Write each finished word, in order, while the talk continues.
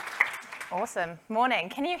Awesome. Morning.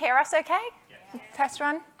 Can you hear us okay? Yes. Test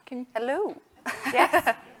run? Hello.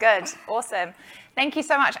 Yes? Good. Awesome. Thank you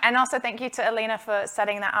so much. And also thank you to Alina for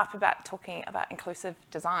setting that up about talking about inclusive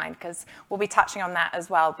design, because we'll be touching on that as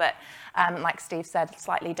well. But like Steve said,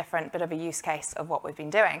 slightly different bit of a use case of what we've been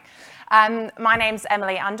doing. My name's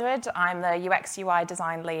Emily Underwood. I'm the UX UI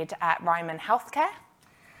design lead at Ryman Healthcare.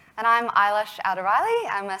 And I'm Eilish Riley.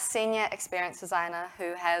 I'm a senior experience designer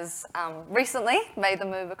who has recently made the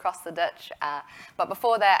move across the ditch. But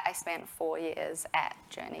before that, I spent 4 years at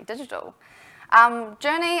Journey Digital.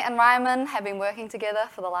 Journey and Ryman have been working together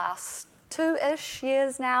for the last 2-ish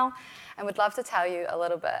years now, and would love to tell you a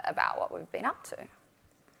little bit about what we've been up to.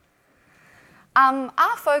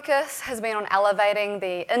 Our focus has been on elevating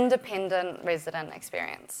the independent resident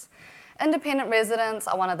experience. Independent residents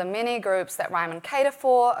are one of the many groups that Ryman cater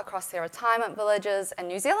for across their retirement villages in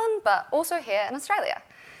New Zealand, but also here in Australia.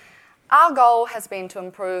 Our goal has been to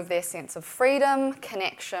improve their sense of freedom,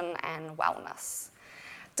 connection, and wellness.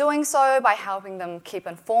 Doing so by helping them keep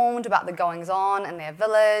informed about the goings-on in their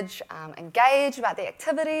village, engage about the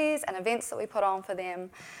activities and events that we put on for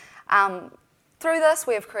them. Through this,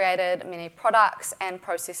 we have created many products and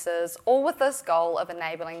processes, all with this goal of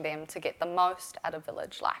enabling them to get the most out of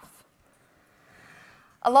village life.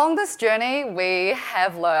 Along this journey, we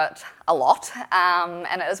have learnt a lot, and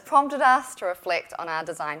it has prompted us to reflect on our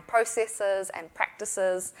design processes and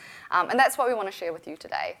practices, and that's what we want to share with you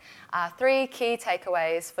today. 3 key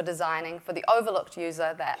takeaways for designing for the overlooked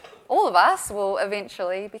user that all of us will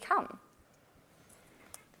eventually become.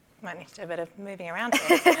 Might need to do a bit of moving around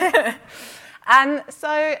here.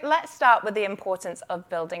 So let's start with the importance of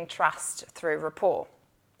building trust through rapport.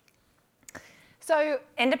 So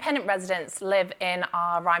independent residents live in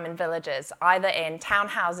our Ryman villages, either in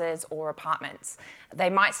townhouses or apartments. They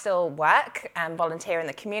might still work and volunteer in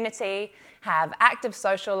the community, have active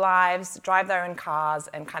social lives, drive their own cars,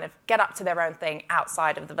 and kind of get up to their own thing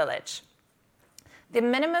outside of the village. The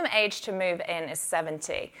minimum age to move in is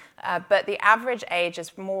 70, but the average age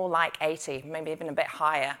is more like 80, maybe even a bit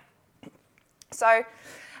higher. So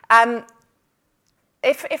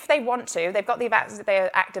if they want to, they've got their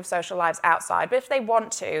active social lives outside, but if they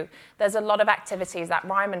want to, there's a lot of activities that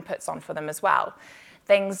Ryman puts on for them as well.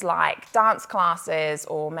 Things like dance classes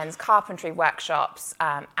or men's carpentry workshops,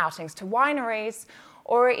 outings to wineries,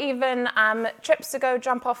 or even trips to go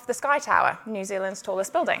jump off the Sky Tower, New Zealand's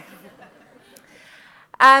tallest building.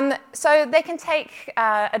 So they can take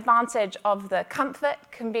advantage of the comfort,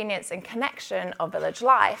 convenience, and connection of village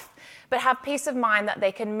life, but have peace of mind that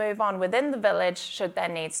they can move on within the village should their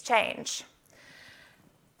needs change.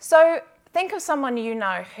 So think of someone you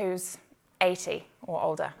know who's 80 or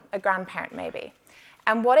older, a grandparent maybe,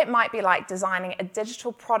 and what it might be like designing a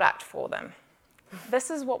digital product for them.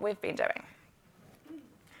 This is what we've been doing.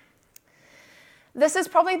 This is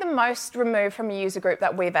probably the most removed from a user group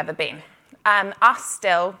that we've ever been. Us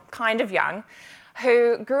still kind of young,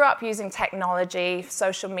 who grew up using technology,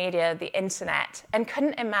 social media, the internet, and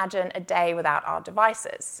couldn't imagine a day without our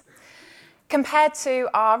devices. Compared to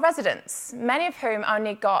our residents, many of whom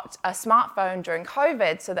only got a smartphone during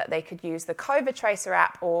COVID so that they could use the COVID Tracer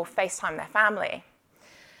app or FaceTime their family.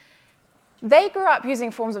 They grew up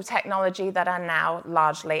using forms of technology that are now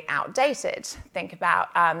largely outdated. Think about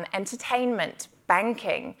entertainment,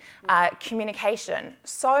 banking, communication.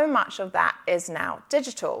 So much of that is now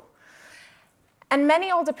digital. And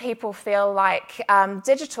many older people feel like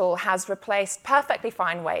digital has replaced perfectly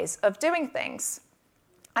fine ways of doing things.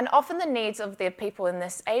 And often the needs of the people in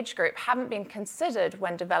this age group haven't been considered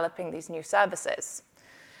when developing these new services.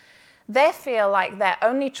 They feel like their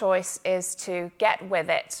only choice is to get with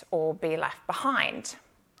it or be left behind.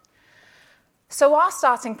 So our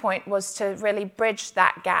starting point was to really bridge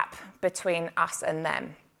that gap between us and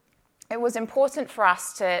them. It was important for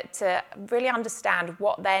us to really understand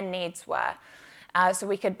what their needs were, so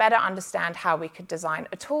we could better understand how we could design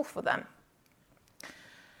a tool for them.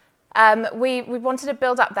 We wanted to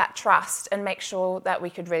build up that trust and make sure that we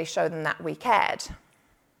could really show them that we cared.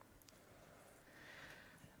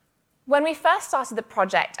 When we first started the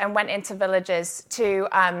project and went into villages to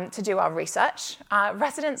do our research,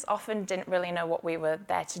 residents often didn't really know what we were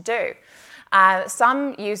there to do.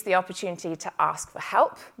 Some used the opportunity to ask for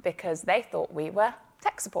help because they thought we were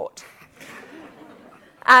tech support.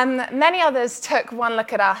 Many others took one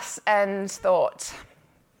look at us and thought,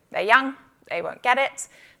 they're young, they won't get it,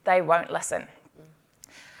 they won't listen.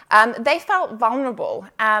 They felt vulnerable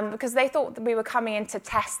because they thought that we were coming in to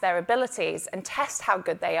test their abilities and test how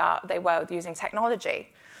good they were with using technology.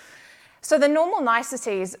 So the normal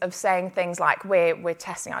niceties of saying things like we're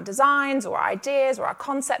testing our designs or our ideas or our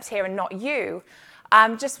concepts here and not you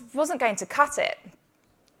just wasn't going to cut it.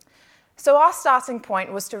 So our starting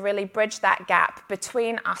point was to really bridge that gap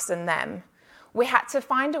between us and them. We had to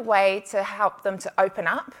find a way to help them to open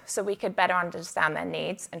up so we could better understand their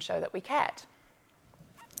needs and show that we cared.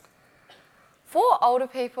 For older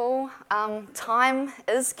people, time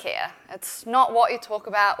is care. It's not what you talk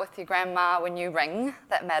about with your grandma when you ring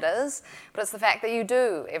that matters, but it's the fact that you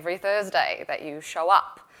do every Thursday, that you show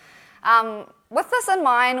up. With this in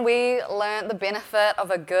mind, we learnt the benefit of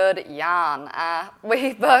a good yarn.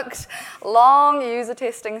 We booked long user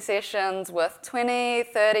testing sessions with 20,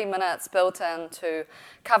 30 minutes built in to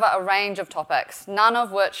cover a range of topics, none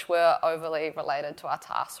of which were overly related to our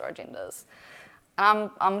tasks or agendas.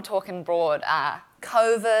 I'm talking broad.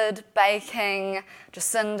 COVID, baking,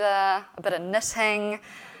 Jacinda, a bit of knitting,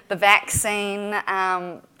 the vaccine,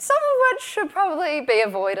 some of which should probably be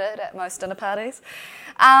avoided at most dinner parties.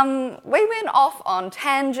 We went off on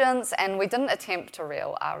tangents and we didn't attempt to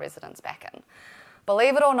reel our residents back in.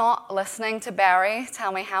 Believe it or not, listening to Barry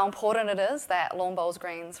tell me how important it is that lawn bowls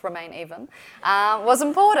greens remain even was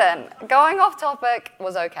important. Going off topic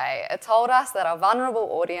was okay. It told us that our vulnerable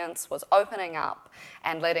audience was opening up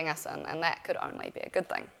and letting us in, and that could only be a good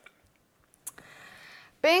thing.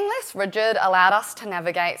 Being less rigid allowed us to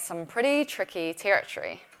navigate some pretty tricky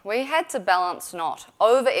territory. We had to balance not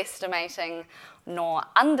overestimating nor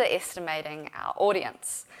underestimating our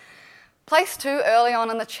audience. Placed too early on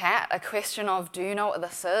in the chat a question of, do you know what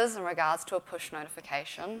this is in regards to a push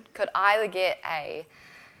notification, could either get a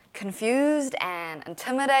confused and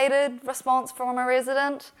intimidated response from a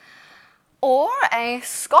resident, or a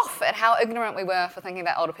scoff at how ignorant we were for thinking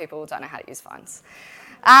that older people don't know how to use phones.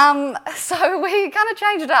 So we kind of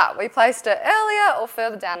changed it up. We placed it earlier or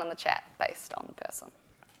further down in the chat based on the person.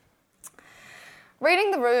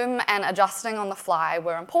 Reading the room and adjusting on the fly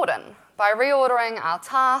were important. By reordering our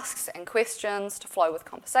tasks and questions to flow with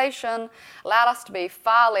conversation, allowed us to be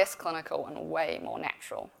far less clinical and way more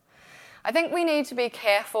natural. I think we need to be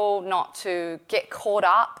careful not to get caught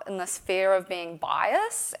up in this fear of being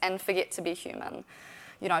biased and forget to be human.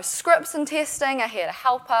 You know, scripts and testing are here to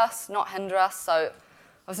help us, not hinder us, so if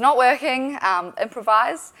it's not working,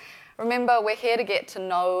 improvise. Remember, we're here to get to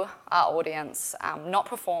know our audience, not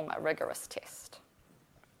perform a rigorous test.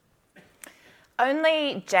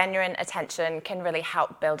 Only genuine attention can really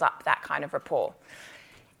help build up that kind of rapport.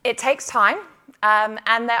 It takes time,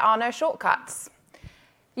 and there are no shortcuts.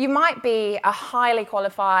 You might be a highly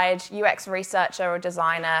qualified UX researcher or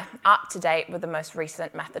designer, up to date with the most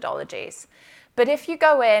recent methodologies. But if you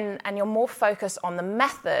go in and you're more focused on the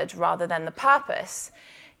method rather than the purpose,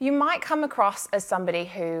 you might come across as somebody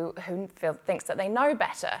who thinks that they know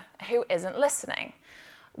better, who isn't listening,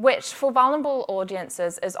 which for vulnerable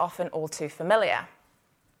audiences is often all too familiar.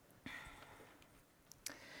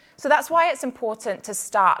 So that's why it's important to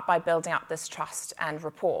start by building up this trust and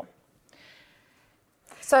rapport.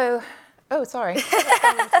 So,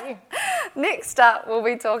 Next up, we'll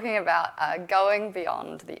be talking about going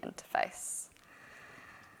beyond the interface.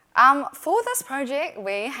 For this project,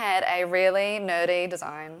 we had a really nerdy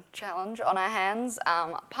design challenge on our hands.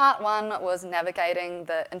 Part one was navigating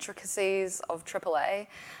the intricacies of AAA.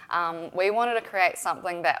 We wanted to create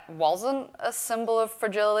something that wasn't a symbol of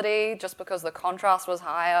fragility just because the contrast was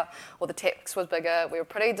higher or the text was bigger. We were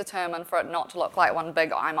pretty determined for it not to look like one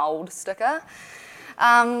big "I'm old" sticker.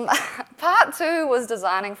 Part two was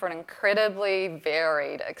designing for an incredibly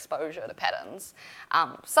varied exposure to patterns.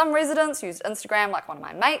 Some residents used Instagram like one of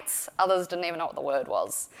my mates, others didn't even know what the word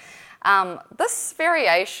was. This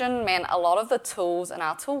variation meant a lot of the tools in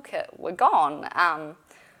our toolkit were gone,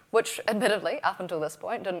 which admittedly, up until this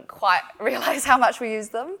point, didn't quite realise how much we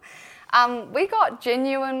used them. We got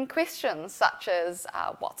genuine questions such as,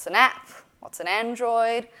 what's an app? What's an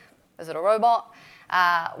Android? Is it a robot?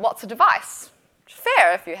 What's a device?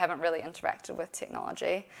 Fair if you haven't really interacted with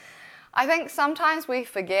technology. I think sometimes we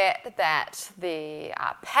forget that the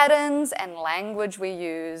patterns and language we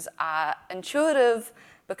use are intuitive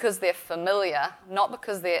because they're familiar, not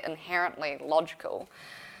because they're inherently logical.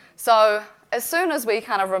 So as soon as we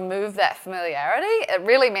kind of removed that familiarity, it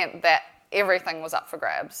really meant that everything was up for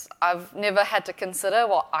grabs. I've never had to consider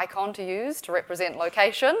what icon to use to represent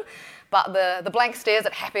location, but the blank stares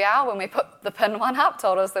at happy hour when we put the pin one up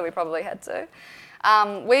told us that we probably had to.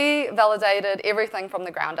 We validated everything from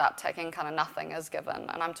the ground up, taking kind of nothing as given.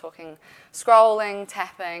 And I'm talking scrolling,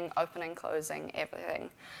 tapping, opening, closing, everything.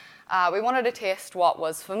 We wanted to test what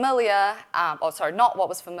was familiar, not what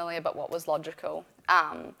was familiar, but what was logical.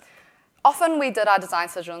 Often we did our design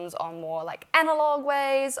decisions on more like analog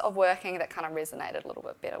ways of working that kind of resonated a little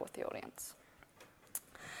bit better with the audience.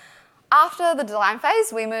 After the design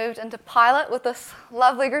phase, we moved into pilot with this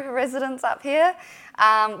lovely group of residents up here.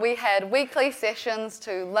 We had weekly sessions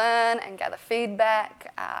to learn and gather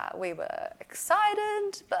feedback. We were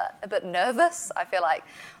excited, but a bit nervous. I feel like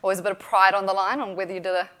always a bit of pride on the line on whether you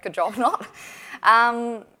did a good job or not.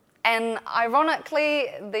 And ironically,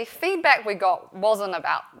 the feedback we got wasn't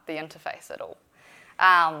about the interface at all.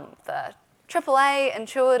 The AAA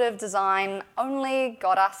intuitive design only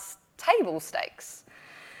got us table stakes.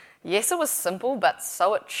 Yes, it was simple, but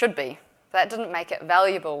so it should be. That didn't make it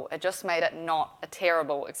valuable. It just made it not a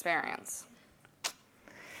terrible experience.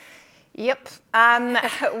 Yep.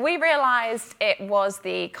 We realised it was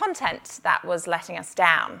the content that was letting us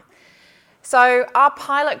down. So our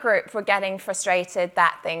pilot group were getting frustrated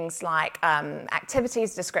that things like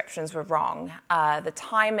activities descriptions were wrong, the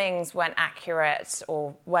timings weren't accurate,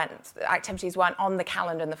 or activities weren't on the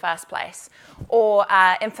calendar in the first place, or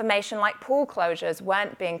information like pool closures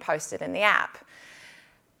weren't being posted in the app.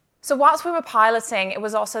 So whilst we were piloting, it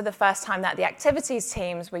was also the first time that the activities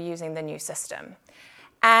teams were using the new system.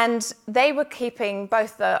 And they were keeping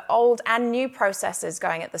both the old and new processes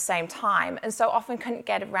going at the same time, and so often couldn't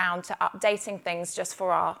get around to updating things just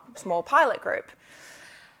for our small pilot group.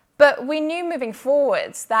 But we knew moving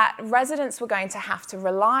forwards that residents were going to have to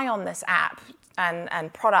rely on this app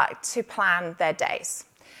and product to plan their days.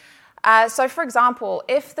 So for example,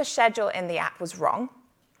 if the schedule in the app was wrong,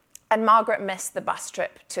 and Margaret missed the bus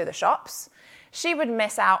trip to the shops, she would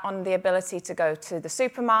miss out on the ability to go to the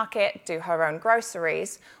supermarket, do her own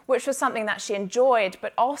groceries, which was something that she enjoyed,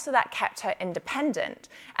 but also that kept her independent.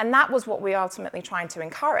 And that was what we were ultimately trying to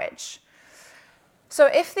encourage. So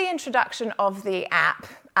if the introduction of the app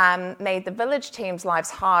made the village team's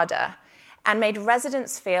lives harder and made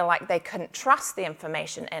residents feel like they couldn't trust the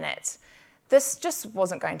information in it, this just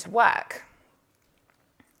wasn't going to work.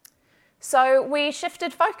 So we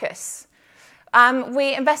shifted focus.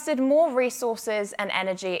 We invested more resources and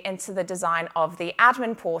energy into the design of the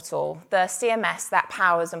admin portal, the CMS that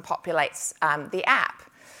powers and populates the app.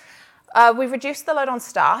 We reduced the load on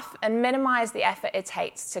staff and minimized the effort it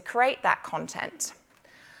takes to create that content.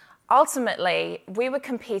 Ultimately, we were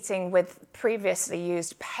competing with previously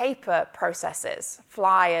used paper processes,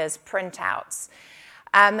 flyers, printouts.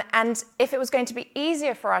 And if it was going to be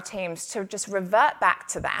easier for our teams to just revert back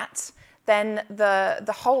to that, then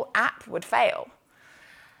the whole app would fail.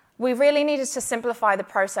 We really needed to simplify the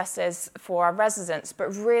processes for our residents,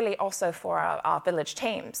 but really also for our village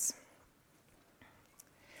teams.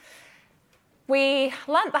 We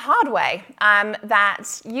learnt the hard way that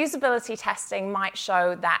usability testing might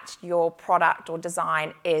show that your product or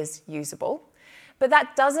design is usable, but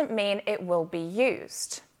that doesn't mean it will be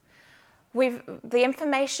used. The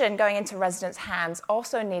information going into residents' hands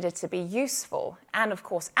also needed to be useful and, of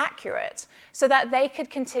course, accurate so that they could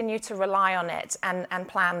continue to rely on it and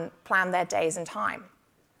plan their days and time.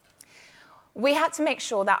 We had to make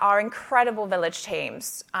sure that our incredible village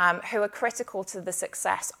teams, who are critical to the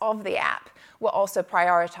success of the app, were also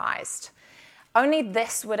prioritized. Only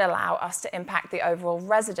this would allow us to impact the overall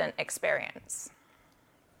resident experience.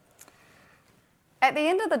 At the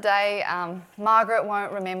end of the day, Margaret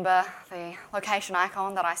won't remember the location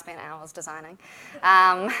icon that I spent hours designing.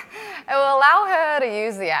 It will allow her to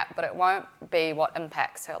use the app, but it won't be what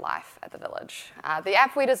impacts her life at the village. The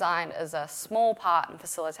app we designed is a small part in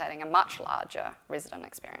facilitating a much larger resident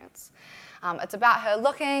experience. It's about her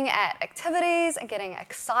looking at activities and getting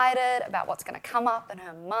excited about what's going to come up in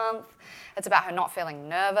her month. It's about her not feeling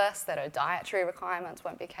nervous that her dietary requirements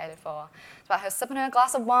won't be catered for. It's about her sipping her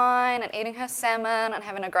glass of wine and eating her salmon and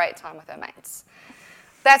having a great time with her mates.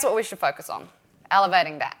 That's what we should focus on,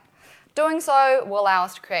 elevating that. Doing so will allow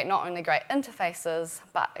us to create not only great interfaces,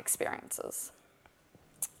 but experiences.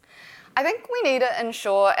 I think we need to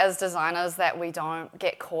ensure as designers that we don't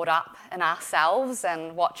get caught up in ourselves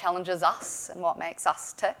and what challenges us and what makes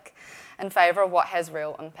us tick in favour of what has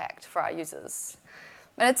real impact for our users.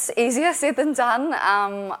 And it's easier said than done.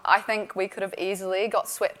 I think we could have easily got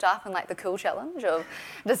swept up in like the cool challenge of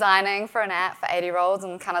designing for an app for 80-year-olds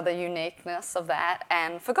and kind of the uniqueness of that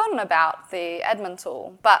and forgotten about the admin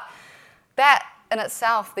tool. But that in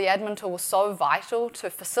itself, the admin tool was so vital to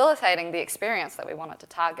facilitating the experience that we wanted to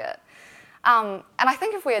target. And I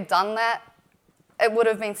think if we had done that, it would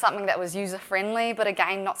have been something that was user-friendly, but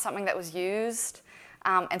again, not something that was used,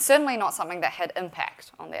 and certainly not something that had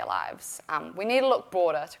impact on their lives. We need to look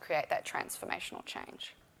broader to create that transformational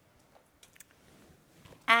change.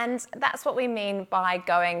 And that's what we mean by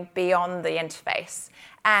going beyond the interface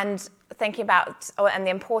and thinking about and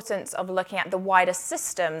the importance of looking at the wider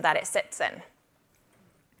system that it sits in.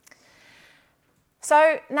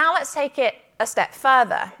 So now let's take it a step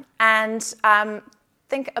further and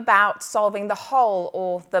think about solving the whole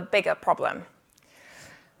or the bigger problem.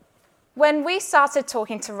 When we started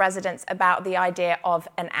talking to residents about the idea of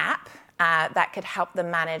an app that could help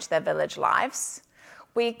them manage their village lives,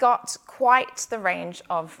 we got quite the range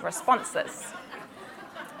of responses.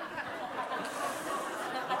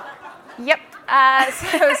 Yep,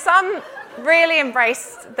 so some really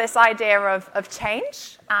embraced this idea of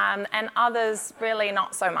change, and others really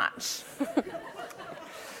not so much.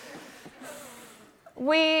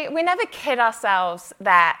 We never kid ourselves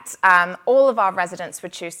that all of our residents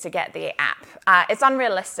would choose to get the app. It's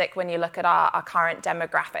unrealistic when you look at our current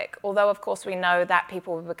demographic, although of course we know that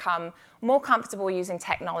people will become more comfortable using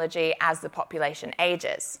technology as the population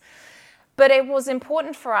ages. But it was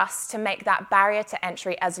important for us to make that barrier to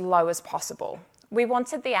entry as low as possible. We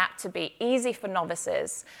wanted the app to be easy for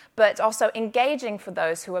novices, but also engaging for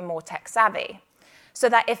those who are more tech savvy, so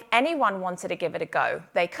that if anyone wanted to give it a go,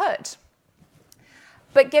 they could.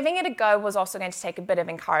 But giving it a go was also going to take a bit of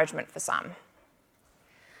encouragement for some.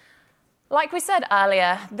 Like we said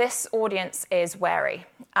earlier, this audience is wary.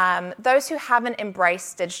 Those who haven't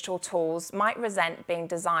embraced digital tools might resent being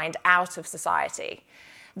designed out of society.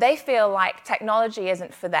 They feel like technology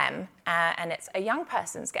isn't for them, and it's a young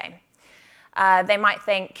person's game. They might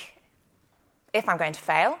think, if I'm going to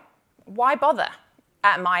fail, why bother?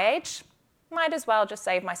 At my age, might as well just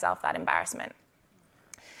save myself that embarrassment.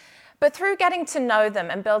 But through getting to know them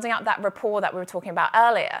and building up that rapport that we were talking about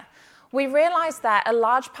earlier, we realized that a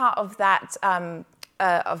large part of that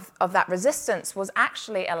resistance was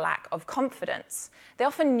actually a lack of confidence. They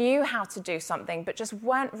often knew how to do something, but just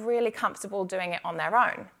weren't really comfortable doing it on their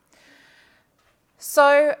own.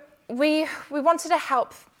 So we wanted to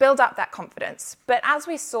help build up that confidence. But as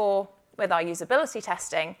we saw with our usability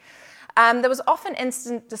testing, there was often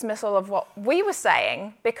instant dismissal of what we were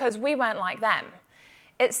saying because we weren't like them.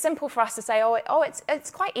 It's simple for us to say,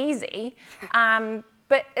 it's quite easy,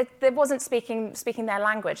 but it wasn't speaking their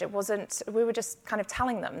language. We were just kind of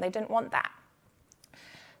telling them they didn't want that.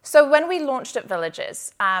 So when we launched at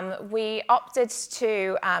Villages, we opted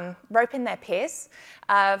to rope in their peers,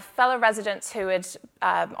 fellow residents who had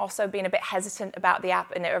also been a bit hesitant about the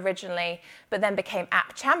app in it originally, but then became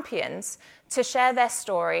app champions, to share their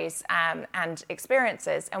stories and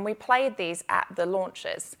experiences. And we played these at the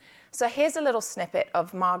launches. So here's a little snippet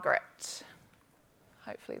of Margaret.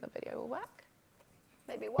 Hopefully the video will work.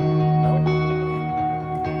 Maybe it won't.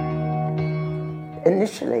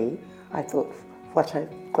 Initially, I thought, what a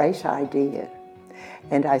great idea.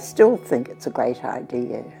 And I still think it's a great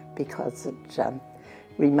idea because it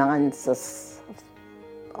reminds us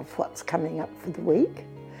of what's coming up for the week.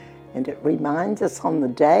 And it reminds us on the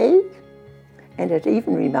day. And it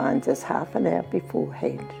even reminds us half an hour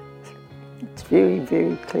beforehand. It's very,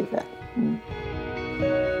 very clever.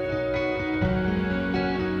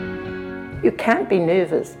 You can't be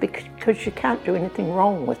nervous because you can't do anything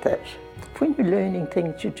wrong with it. When you're learning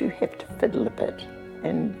things, you do have to fiddle a bit.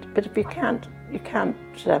 But if you can't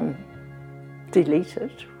delete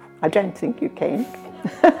it. I don't think you can.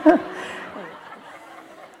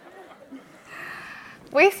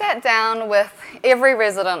 We sat down with every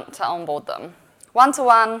resident to onboard them,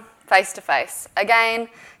 one-to-one, face-to-face. Again,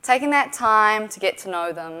 taking that time to get to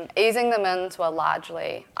know them, easing them into a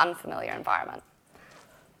largely unfamiliar environment.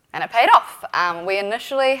 And it paid off. We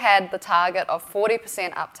initially had the target of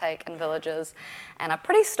 40% uptake in Villages, and I'm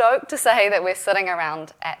pretty stoked to say that we're sitting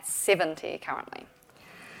around at 70 currently.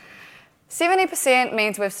 70%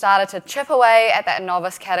 means we've started to chip away at that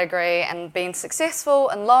novice category and been successful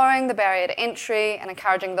in lowering the barrier to entry and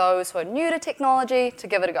encouraging those who are new to technology to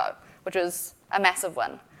give it a go, which is a massive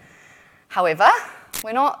win. However,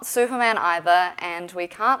 we're not Superman either, and we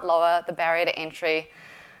can't lower the barrier to entry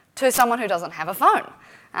to someone who doesn't have a phone.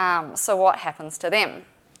 So what happens to them?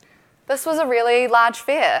 This was a really large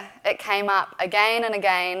fear. It came up again and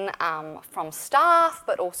again from staff,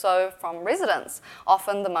 but also from residents,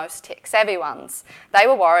 often the most tech-savvy ones. They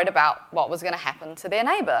were worried about what was going to happen to their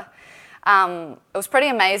neighbour. It was pretty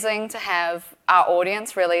amazing to have our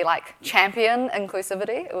audience really champion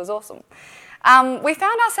inclusivity. It was awesome. We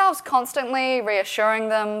found ourselves constantly reassuring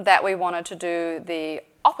them that we wanted to do the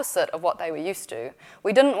opposite of what they were used to.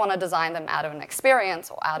 We didn't want to design them out of an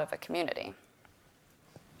experience or out of a community.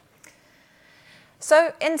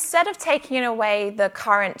 So instead of taking away the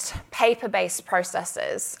current paper-based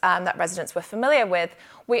processes that residents were familiar with,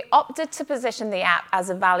 we opted to position the app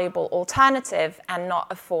as a valuable alternative and not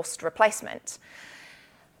a forced replacement.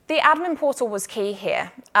 The admin portal was key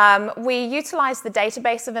here. We utilized the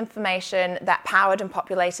database of information that powered and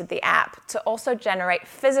populated the app to also generate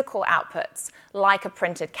physical outputs, like a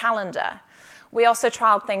printed calendar. We also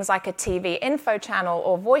trialed things like a TV info channel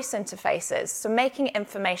or voice interfaces, so making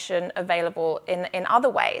information available in other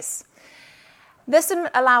ways. This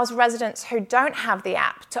allows residents who don't have the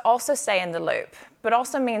app to also stay in the loop, but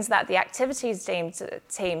also means that the activities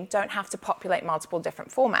team don't have to populate multiple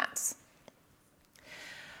different formats.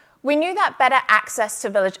 We knew that better access to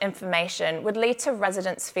village information would lead to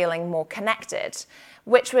residents feeling more connected,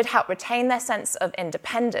 which would help retain their sense of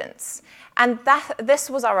independence. And this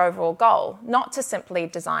was our overall goal, not to simply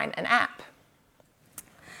design an app.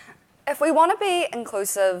 If we want to be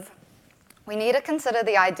inclusive, we need to consider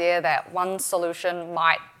the idea that one solution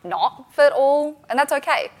might not fit all, and that's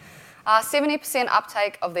okay. 70%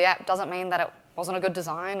 uptake of the app doesn't mean that it wasn't a good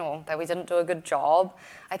design or that we didn't do a good job.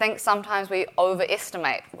 I think sometimes we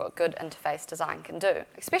overestimate what good interface design can do,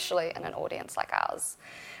 especially in an audience like ours.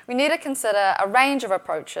 We need to consider a range of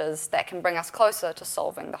approaches that can bring us closer to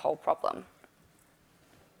solving the whole problem.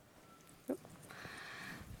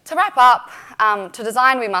 To wrap up, to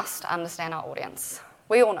design we must understand our audience.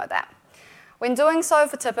 We all know that. When doing so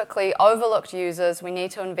for typically overlooked users, we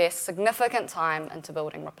need to invest significant time into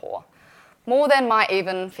building rapport, more than might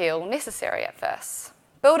even feel necessary at first.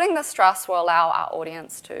 Building this trust will allow our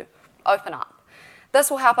audience to open up.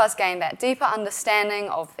 This will help us gain that deeper understanding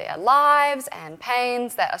of their lives and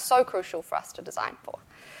pains that are so crucial for us to design for.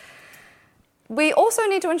 We also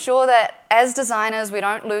need to ensure that as designers, we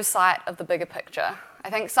don't lose sight of the bigger picture. I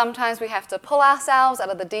think sometimes we have to pull ourselves out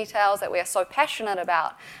of the details that we are so passionate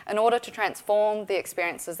about in order to transform the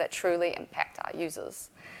experiences that truly impact our users.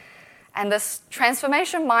 And this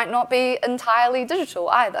transformation might not be entirely digital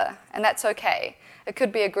either, and that's okay. It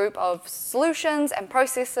could be a group of solutions and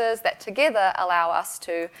processes that together allow us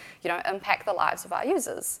to, impact the lives of our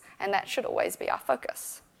users, and that should always be our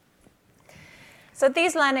focus. So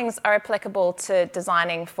these learnings are applicable to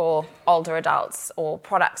designing for older adults or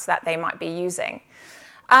products that they might be using,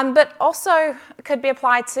 but also could be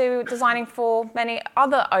applied to designing for many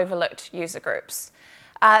other overlooked user groups.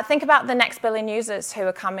 Think about the next billion users who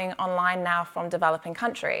are coming online now from developing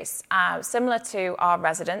countries. Similar to our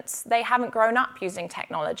residents, they haven't grown up using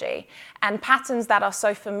technology, and patterns that are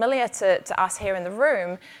so familiar to us here in the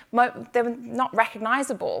room, they're not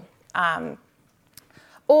recognizable.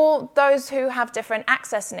 Or those who have different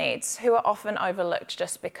access needs, who are often overlooked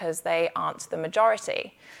just because they aren't the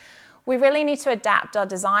majority. We really need to adapt our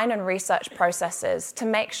design and research processes to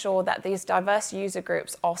make sure that these diverse user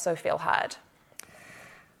groups also feel heard.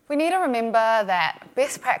 We need to remember that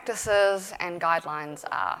best practices and guidelines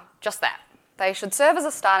are just that. They should serve as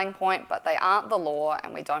a starting point, but they aren't the law,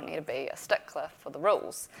 and we don't need to be a stickler for the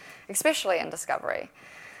rules, especially in discovery.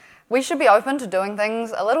 We should be open to doing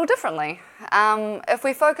things a little differently. If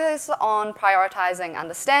we focus on prioritizing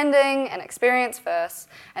understanding and experience first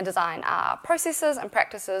and design our processes and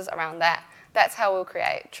practices around that, that's how we'll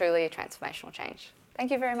create truly transformational change.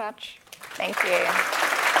 Thank you very much. Thank you.